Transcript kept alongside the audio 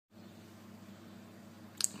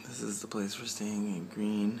This is the place we're staying in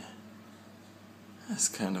Grein. It's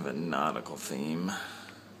kind of a nautical theme.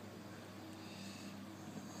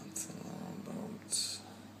 It's a little boat. It's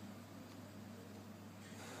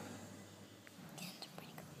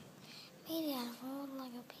pretty cool. Made out of old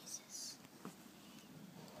Lego pieces.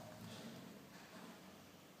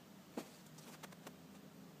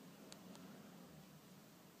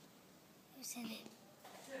 Who's in it?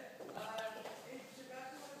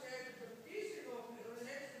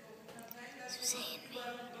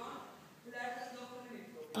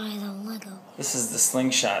 By the Lego. This is the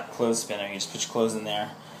slingshot clothes spinner. You just put your clothes in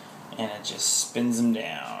there and it just spins them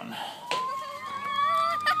down.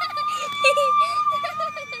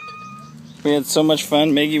 We had so much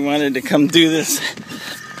fun. Maggie wanted to come do this.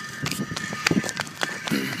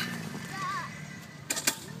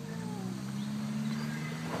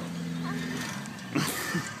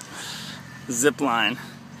 Zip line.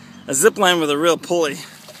 A zip line with a real pulley.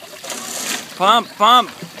 Pump, pump.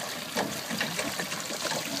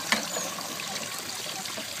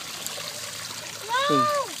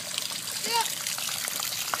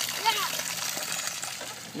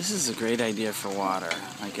 This is a great idea for water.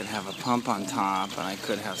 I could have a pump on top, and I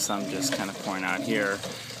could have some just kind of pouring out here,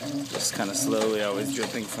 just kind of slowly, always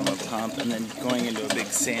dripping from a pump, and then going into a big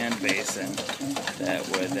sand basin that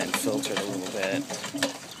would then filter it a little bit.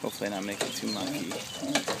 Hopefully not make it too mucky.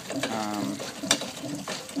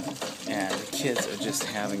 And the kids are just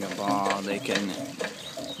having a ball. They can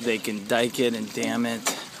dike it and dam it.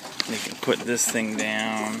 They can put this thing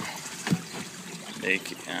down. They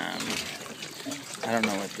can, I don't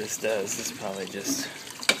know what this does. This probably just,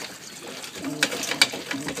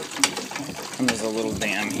 and there's a little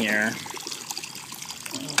dam here.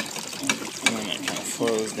 And then it kind of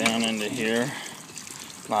flows down into here.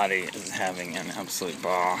 Lottie is having an absolute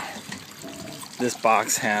ball. This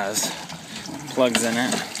box has plugs in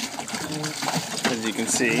it, as you can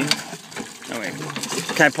see. Oh wait,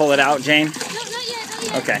 can I pull it out, Jane? No, not yet, not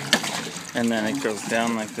yet. Okay. And then it goes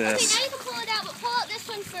down like this. Okay, now you can pull it out, but pull out this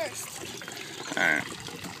one first. Alright.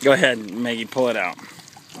 Go ahead, Maggie, pull it out.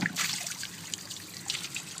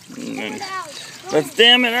 Pull it out. Let's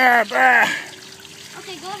dam it up! Ah!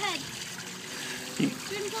 Okay, go ahead. You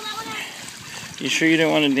didn't pull that one out? You sure you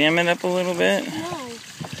don't want to dam it up a little bit? No.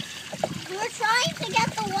 You were trying to get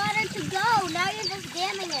the water to go. Now you're just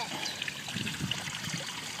damming it.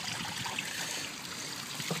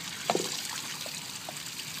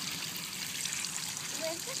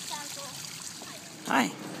 Where's the circle?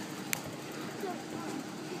 Hi.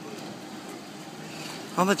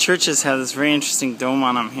 All the churches have this very interesting dome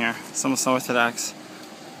on them here. It's almost Orthodox.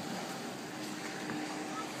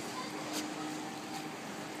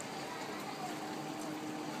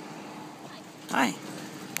 Hi.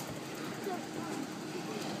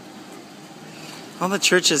 All the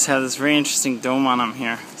churches have this very interesting dome on them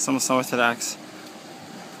here. It's almost Orthodox.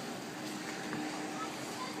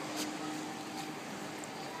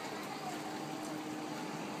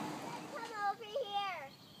 Come over here.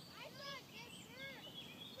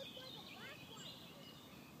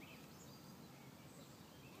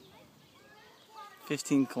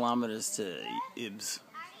 15 kilometers to Ibs.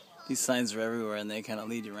 These signs are everywhere and they kind of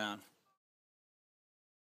lead you around.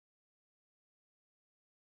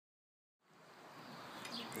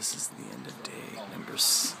 This is the end of day number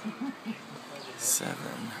 7.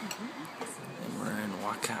 And we're in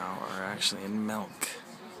Wakao, or actually in Melk.